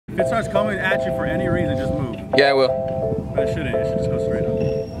it starts coming at you for any reason, just move. Yeah, I will. But it shouldn't. It should just go straight up.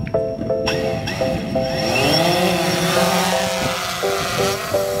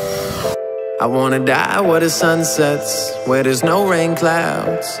 I wanna die where the sun sets, where there's no rain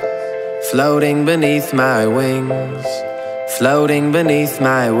clouds, floating beneath my wings, floating beneath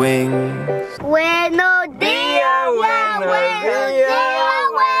my wings. Buenos días, buenos días,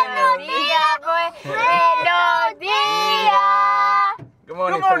 buenos días, buenos días. Good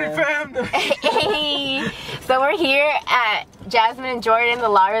morning, fam. Hey. So we're here at Jasmine and Jordan, the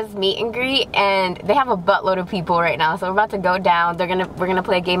Lara's meet and greet, and they have a buttload of people right now. So we're about to go down. We're gonna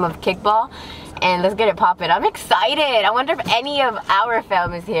play a game of kickball, and let's get it popping. I'm excited. I wonder if any of our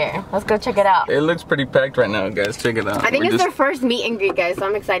fam is here. Let's go check it out. It looks pretty packed right now, guys. Check it out. I think it's their first meet and greet, guys. So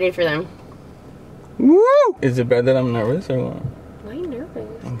I'm excited for them. Woo! Is it bad that I'm nervous or what? Why are you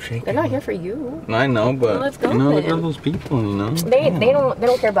nervous? I'm shaking. They're not here for you. I know, but well, let's go, you know, then. look at those people. You know. They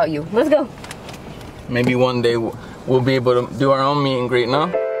don't care about you. Let's go. Maybe one day we'll be able to do our own meet and greet, no?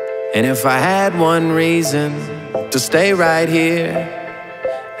 And if I had one reason to stay right here,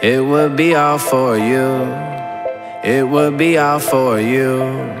 it would be all for you. It would be all for you.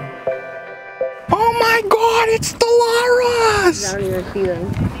 Oh my God! It's the Laras! I don't even see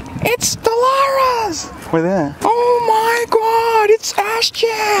them. It's the Laras! Where they at? Oh my God! It's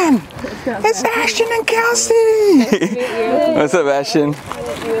Ashton! It's Ashton and Kelsey! What's up, Ashton?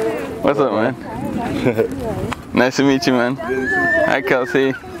 What's up, man? Nice to meet you, man. Hi,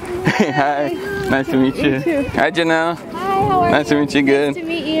 Kelsey. Hi. Nice to meet you. Hi, Janelle. Hi, how are Nice to meet you. Good. Nice to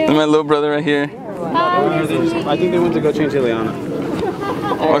meet you. And my little brother right here. I think they went to go change Ileana.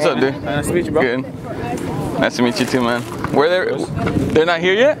 What's up, dude? Nice to meet you, bro. Good. Nice to meet you too, man. They're not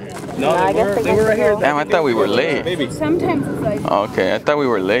here yet? No, they were right here. Damn, I thought we were late. Maybe. Sometimes it's like... Okay, I thought we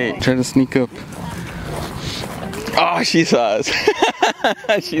were late. Try to sneak up. Oh, she saw us.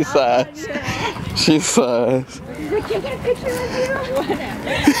 She saw us. She saw us. Can I get a picture of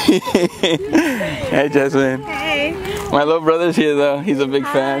you? Hey, Jasmine. Hey. My little brother's here, though. He's a big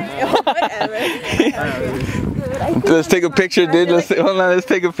fan. Let's take a picture, dude. Hold on, let's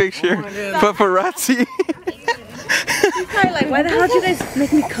take a picture. Paparazzi. He's probably like, why the hell did you guys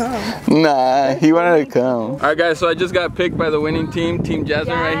make me come? Nah, he wanted to come. Alright, guys, so I just got picked by the winning team, Team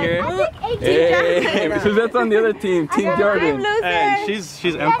Jasmine right here. Hey, Suzette's on the other team, Team Jordan. Hey,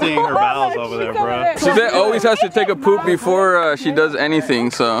 she's emptying her bowels over there, bro. Suzette always has to take a poop before she does anything,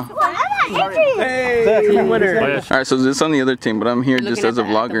 so. Hey, team winner. Alright, so this on the other team, but I'm here just as a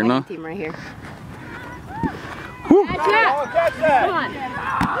vlogger, no? Team right here. Catch that. Come on.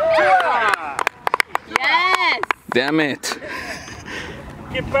 Yes. Damn it.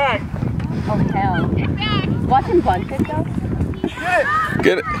 Get back. Oh hell. Watch him bunt it though.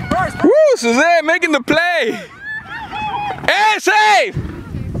 Get it. Woo, Suzette making the play. Hey, safe.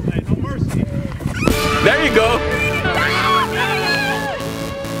 Hey, no mercy. There you go.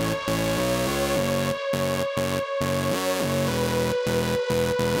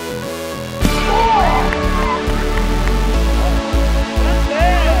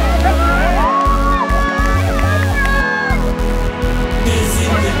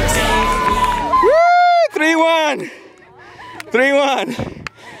 Woo, 3-1. 3-1.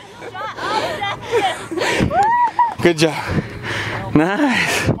 Good job.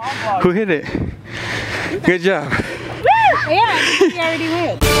 Nice. Who hit it? Good job. Yeah, he already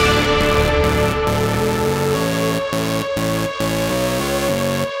went.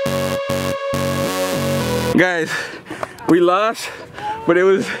 Guys, we lost, but it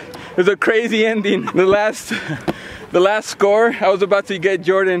was a crazy ending. The last score, I was about to get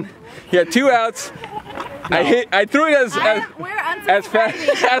Jordan. He had 2 outs. I threw it as fast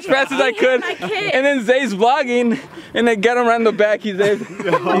as I could, and then Zay's vlogging, and then got him around the back. He saved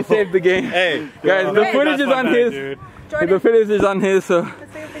the game. Hey, guys, the footage is on his. The footage is on his, so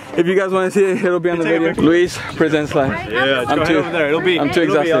if you guys want to see it, it'll be on the video. Luis presents live. Yeah, go ahead over there. I'm too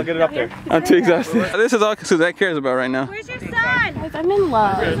exhausted. I'll get it up there. I'm too exhausted. This is all Suzette cares about right now. Where's your son? I'm in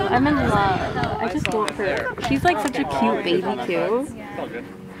love. I'm in love. I just want her. She's like such a cute baby too.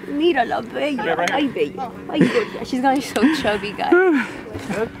 Mira la bella. Ay, bella. Ay, bella. She's gonna be so chubby, guys.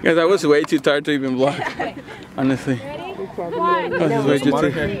 Guys, I was way too tired to even vlog. Honestly. I was just way too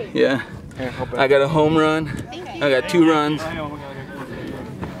tired. Yeah. I got a home run. I got 2 runs.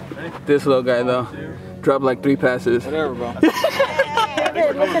 This little guy though dropped like 3 passes. Whatever, bro.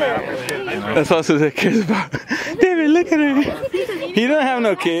 That's all Suzette cares about. David, look at her. He don't have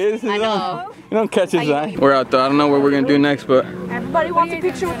no kids. I know. You don't catch his eye. We're out though. I don't know what we're gonna do next, but Everybody wants a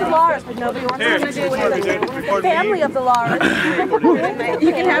picture with the Laras, but nobody wants a picture with the family of the Laras.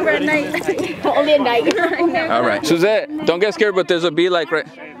 You can have her at night. Only at night. all right. Suzette, don't get scared, but there's a bee like right.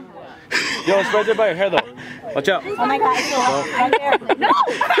 Yo, spread it by your hair though. Watch out. Oh my God, it's right there. No!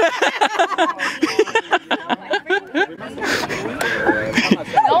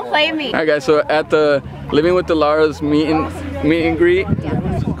 Don't play me. Alright guys, so at the Living with the Laras meet and greet.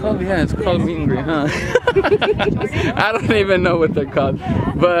 Yeah, it's called meet and greet, huh? I don't even know what they're called.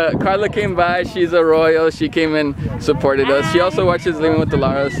 But Carla came by, she's a royal, she came and supported us. She also watches Living with the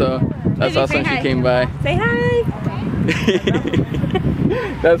Laras, so that's awesome she came by. Say hi.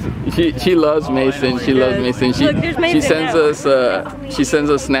 She loves Mason. She loves Mason. She sends us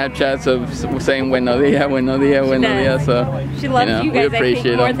Snapchats of saying buenos dias, buenos dias, buenos dias. So she loves you guys, we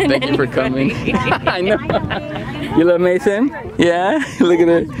appreciate more them. than Thank you for coming. I know. You love Mason? Yeah. Look at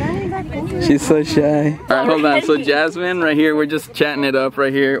her. She's so shy. All right, hold on. So Jasmine, right here, we're just chatting it up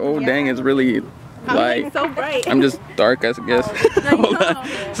right here. Oh dang, it's really light. So bright. I'm just dark, I guess. Hold on.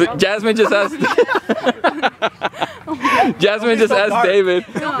 So Jasmine just asked. Jasmine just asked David.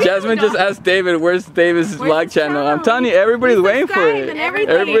 Jasmine just asked David, where's David's vlog channel? I'm telling you, everybody's waiting for it.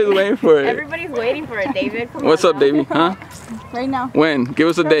 Everybody's waiting for it. Everybody's waiting for it, David. What's up, baby? Huh? Right now. When? Give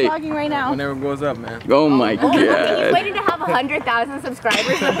us a date. Vlogging right now. Whenever it goes up, man. Oh my He's god. waiting to have 100,000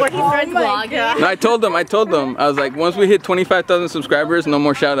 subscribers before he starts vlogging. No, I told them. I was like, once we hit 25,000 subscribers, no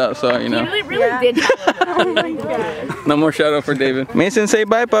more shout outs. So, you know. He really did tell us. Oh my God. No more shout out for David. Mason, say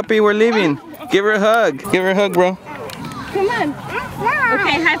bye, puppy. We're leaving. Give her a hug. Give her a hug, bro. Come on.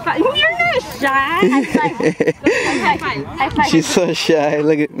 Okay, high five. You're not shy. High five. High five. High five. She's so shy.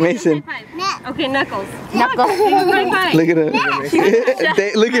 Look at Mason. Okay, knuckles. Knuckles. High five. Look at her.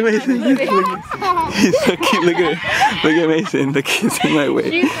 Look at Mason. Look. He's so cute. Look at her. Look at Mason. The kid's in my way.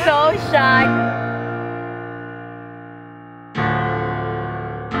 She's so shy.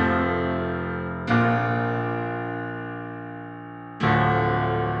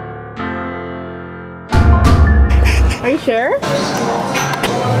 Are you sure?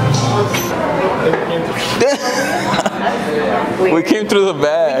 We came through the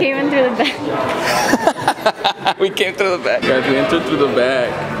back. Came in through the back. We came through the back. Guys, we entered through the back.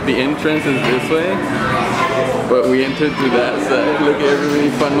 The entrance is this way, but we entered through that side. Look at everybody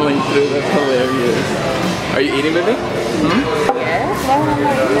funneling through. That's hilarious. Are you eating, baby? Hmm?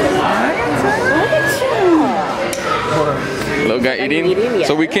 Little guy eating?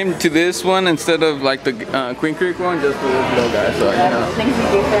 So we came to this one instead of like the Queen Creek one, just for this little guy. So, you know. Things we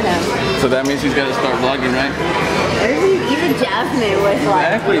do for him. So that means he's gonna start vlogging, right? Even Jasmine was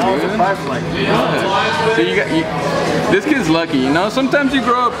like, Exactly, dude. Yeah. So this kid's lucky, you know. Sometimes you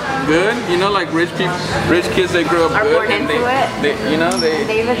grow up good, you know, like rich kids, they grow up are good, born and into it. they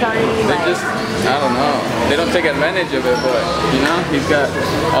David's already like, just, I don't know, they don't take advantage of it, but you know, he's got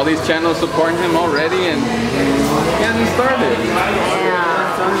all these channels supporting him already, and he hasn't started.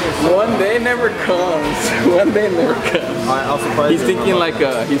 One day never comes. One day never comes. I'll surprise He's thinking like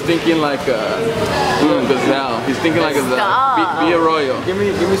a gazelle. He's thinking like a gazelle. Be a royal. Give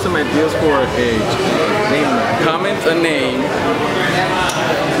me some ideas for a name. Comment a name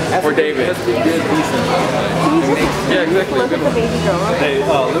for David. Has to be good, decent. Yeah, exactly. Good one. Hey,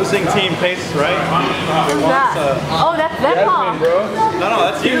 losing team pace, right? oh, that's them, Jasmine, bro. No,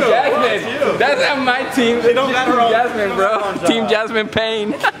 that's you. Jasmine. That's on my team. They don't got her own. Jasmine, bro. Team Jasmine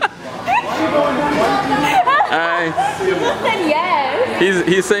Payne. Hi. Listen, yes.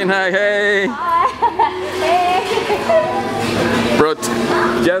 He's saying hi. Hey. Hey. Bro,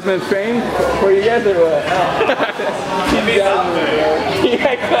 Jasmine Payne for you guys or what? Team Jasmine, bro.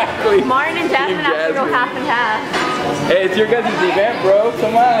 Yeah, exactly. Martin and Jasmine Team have to go Jasmine. half and half. Hey, it's your guys' event, bro.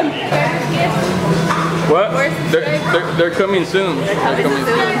 Come on. What? They're coming soon. They're coming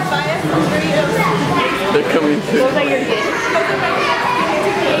soon. They're coming soon. Those are your gifts.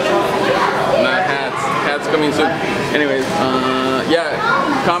 Not hats. Hats coming soon. Anyways, yeah.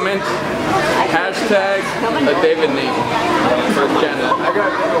 Comment hashtag a David name for his channel. I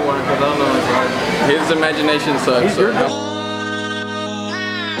got another one because I don't know his hard. His imagination sucks. So.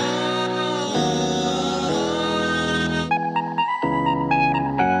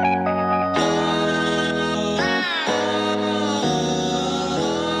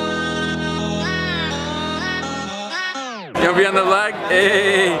 You wanna be on the vlog?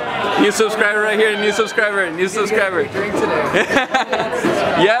 Hey, new subscriber right here, new subscriber. Drink today.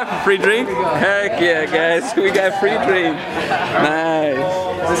 Yeah, free drink? Heck yeah, guys, we got free drink. Nice.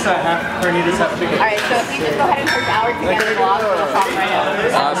 Is this half, or need this half chicken? Alright, so if you just go ahead and search Ourtogether vlog, it'll pop right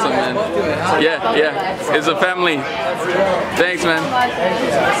up. Awesome, man. Yeah, it's a family. Thanks, man.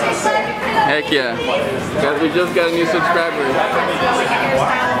 Heck yeah. Guys, we just got a new subscriber.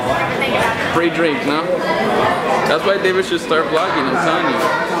 Free drink, no? That's why David should start vlogging, I'm telling you.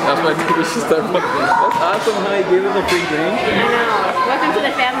 That's why David should start vlogging. That's awesome how he gave us a free drink. I know. Welcome to the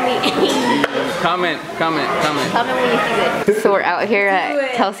the family. Comment. Comment when you see this. So we're out here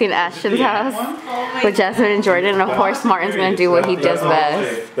at Kelsey and Ashton's house with Jasmine and Jordan, and of course Martin's gonna do what he does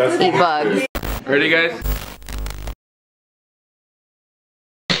best, eat bugs. Ready, guys?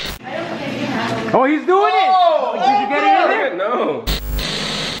 Oh, he's doing it! Oh, did you get it in there? No.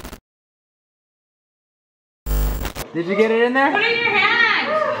 Did you get it in there? Put it in your hand.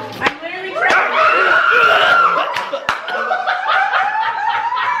 I'm literally trying.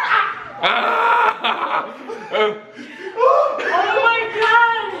 Oh my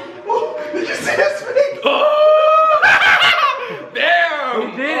god! Did you see his face? Damn! You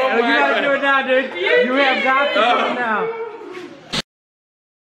did it. You gotta do it now, dude. You have got to do it now.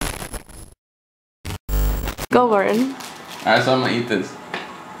 Go, Martin. Alright, so I'm gonna eat this.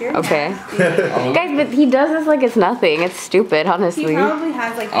 Okay. Guys, but he does this like it's nothing. It's stupid, honestly. He probably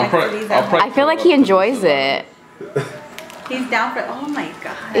has like I feel like he enjoys it. He's down for. Oh my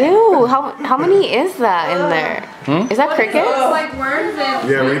god. Ew, how many is that in there? Is that crickets? It's like worms and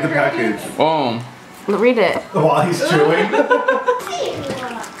Yeah, read the package. Boom. Read it. While he's chewing.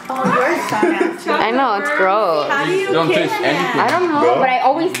 I know, it's gross. How do you Don't kiss taste him? anything. I don't know, but I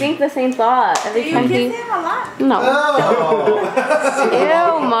always think the same thought every Do you time kiss he. him a lot? No. Oh.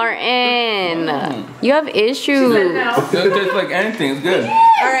 Ew, Martin. You have issues. It doesn't taste like anything. It's good.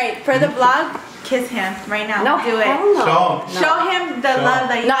 All right, for the vlog, kiss him right now. No, do it. hell no. Show him the love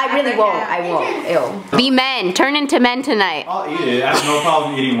that you No, I have really for won't. him. I won't. Ew. Be men. Turn into men tonight. I'll eat it. I have no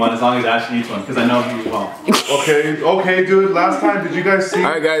problem eating one as long as Ashton eats one because I know he will. Okay, dude. Last time, did you guys see?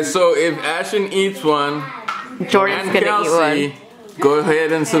 Alright, guys. So if Ashton eats one, Jordan's and gonna Kelsey, eat one. go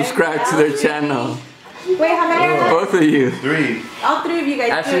ahead and subscribe to their channel. Wait, how many are there? Both of you. 3. All three of you guys.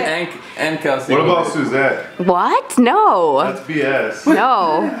 Ashton do it. and Kelsey. What about Suzette? What? No. That's BS.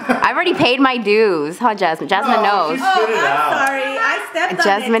 No. I've already paid my dues. Huh, Jasmine? Jasmine knows. Oh, Spit it I'm out. sorry. I stepped on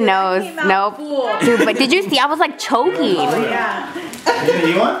Jasmine it. knows. It came out Nope. full. Dude, but did you see? I was like choking. Yeah. You gonna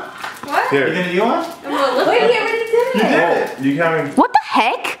eat one? You Here. gonna eat one? Wait, he already did it. Oh, you can't even. What the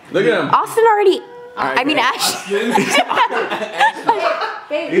heck? Look at him. Austin already. Alright, I mean, guys.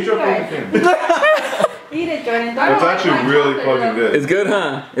 Babe, Eat your fucking thing. eat it, Jordan. It's actually really fucking good. It's good,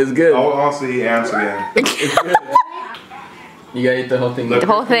 huh? It's good. I will honestly eat ants again. You gotta eat the whole thing. The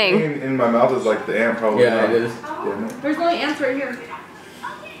whole thing. In my mouth is like the ant probably. Yeah, it is. There's only ants right here.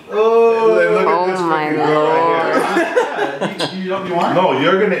 Oh, look Oh at this my freaking girl lord. right here. You want? No,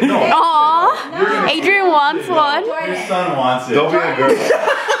 you're gonna. No. Aww. Adrian wants one. Your son wants it. Don't be a girl.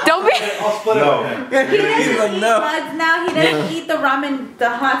 Don't be. I'll split it No. with him. He doesn't like, eat no. bugs now. He doesn't eat the ramen, the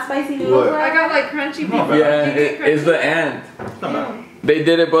hot spicy noodles. What? I got like crunchy beef. Yeah, it's the ant. They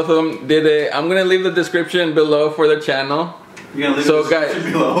did it, both of them did it. I'm gonna leave the description below for the channel. You gonna leave So, the guys-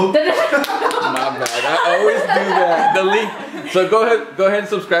 description below? My bad. I always do that. The link. So go ahead and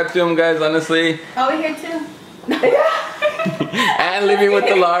subscribe to them, guys. Honestly, Over here too. and Living with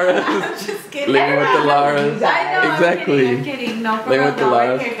the Laras. Just kidding. Living with the Laras. I know. Exactly. I'm kidding. No, for Living real. with the No, right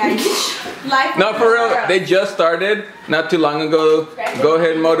Laras. here, guys. Life No, with for the real. Laras. They just started not too long ago. Go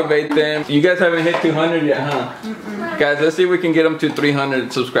ahead and motivate them. You guys haven't hit 200 yet, huh? Guys, let's see if we can get them to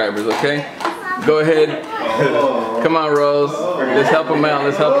 300 subscribers. Okay. Go ahead. Come on, Rose. Let's help them out.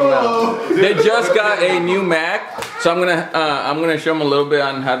 Let's help them out. They just got a new Mac, so I'm gonna show them a little bit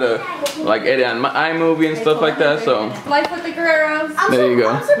on how to like edit on my iMovie and stuff like that. So Life with the Guerreros. there you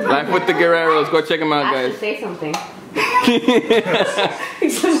go. Life with the Guerreros. Go check them out, I should guys. say something.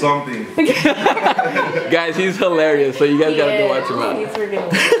 Something. Guys, he's hilarious. So you guys gotta go watch him out. He's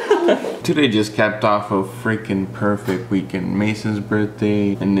ridiculous. Today just capped off a freaking perfect weekend. Mason's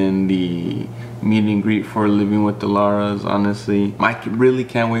birthday and then the meet and greet for Living with the Laras. Honestly, I really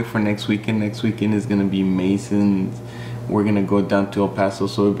can't wait for next weekend. Next weekend is gonna be Mason's. We're gonna go down to El Paso.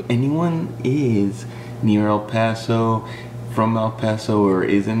 So if anyone is near El Paso, from El Paso, or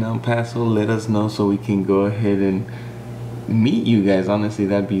is in El Paso, let us know so we can go ahead and meet you guys. Honestly,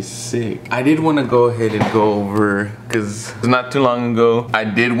 that'd be sick. I did want to go ahead and go over, because not too long ago I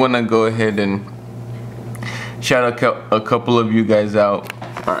did want to go ahead and shout out a couple of you guys out.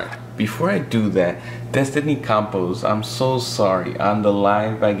 All right, before I do that, Destiny Campos, I'm so sorry. On the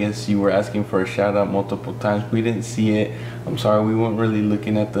live, I guess you were asking for a shout out multiple times. We didn't see it. I'm sorry, we weren't really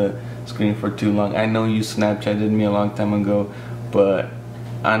looking at the screen for too long. I know you Snapchatted me a long time ago, but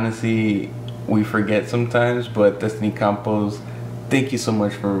honestly, we forget sometimes. But Destiny Campos, thank you so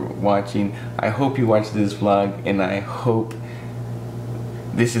much for watching. I hope you watched this vlog, and I hope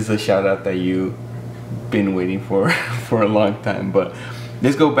this is a shout out that you've been waiting for for a long time. But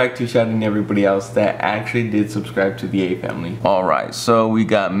let's go back to shouting everybody else that actually did subscribe to the A family. Alright, so we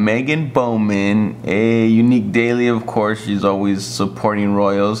got Megan Bowman, a Unique Daily, of course, she's always supporting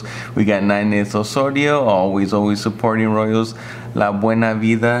Royals. We got Nainez Osorio, always supporting Royals. La Buena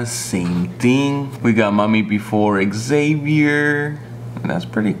Vida, same thing. We got Mommy Before Xavier, that's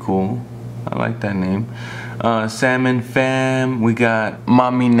pretty cool. I like that name. Sam and Fam. We got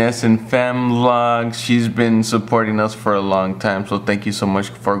Mommy Ness and Fam Vlogs. She's been supporting us for a long time, so thank you so much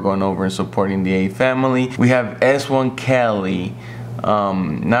for going over and supporting the A family. We have S1 Kelly.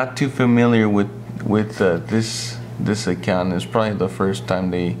 Not too familiar with this account. It's probably the first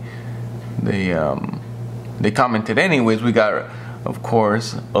time they commented. Anyways, we got, of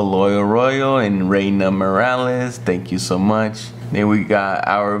course, Aloy Royal and Reina Morales. Thank you so much. Then we got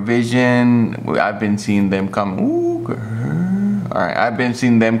Our Vision. I've been seeing them comment. Ooh, girl. All right, I've been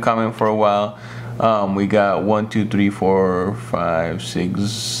seeing them comment for a while. We got 1, 2, 3, 4, 5,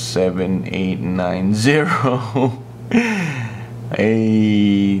 6, 7, 8, 9, 0.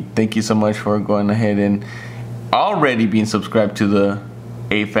 Hey, thank you so much for going ahead and already being subscribed to the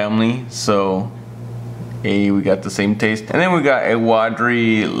A family. So, hey, we got the same taste. And then we got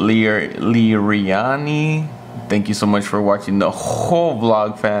Ewadri Liriani. Thank you so much for watching the whole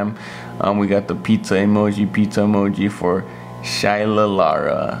vlog, fam. We got the pizza emoji for Shyla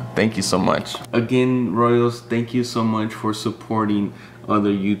Lara. Thank you so much. Again, Royals, thank you so much for supporting other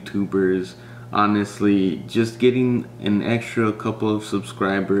YouTubers. Honestly, just getting an extra couple of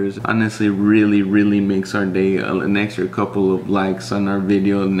subscribers honestly really makes our day. An extra couple of likes on our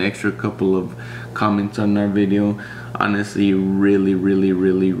video, an extra couple of comments on our video, honestly really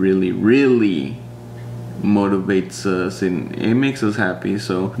motivates us and it makes us happy.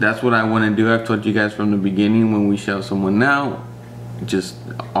 So that's what I want to do. I've told you guys from the beginning, when we shout someone out, just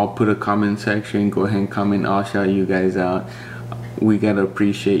I'll put a comment section, go ahead and comment, I'll shout you guys out. We gotta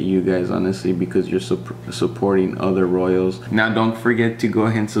appreciate you guys, honestly, because you're supporting other Royals. Now don't forget to go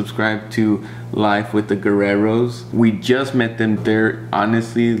ahead and subscribe to Life with the Guerreros. We just met them. They're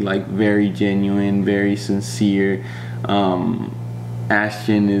honestly like very genuine, very sincere.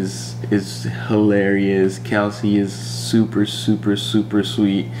 Ashton is hilarious. Kelsey is super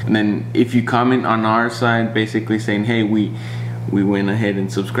sweet. And then if you comment on our side basically saying, hey, we went ahead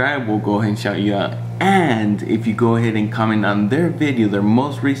and subscribed, we'll go ahead and shout you out. And if you go ahead and comment on their video, their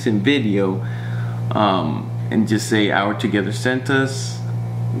most recent video, and just say Ourtogether sent us,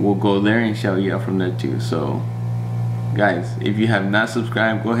 we'll go there and shout you out from there too. So guys, if you have not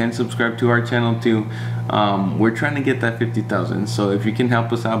subscribed, go ahead and subscribe to our channel too. We're trying to get that 50,000, so if you can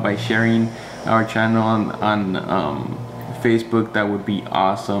help us out by sharing our channel on Facebook, that would be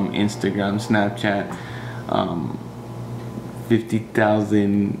awesome. Instagram, Snapchat.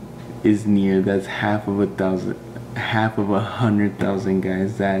 50,000 is near. That's half of 100,000,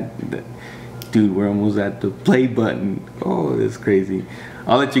 guys. That dude, we're almost at the play button. Oh, that's crazy.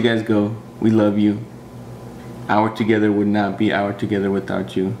 I'll let you guys go. We love you. Ourtogether would not be Ourtogether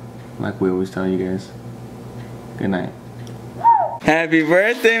without you, like we always tell you guys. Good night. Happy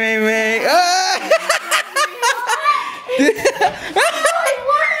birthday, May. Oh!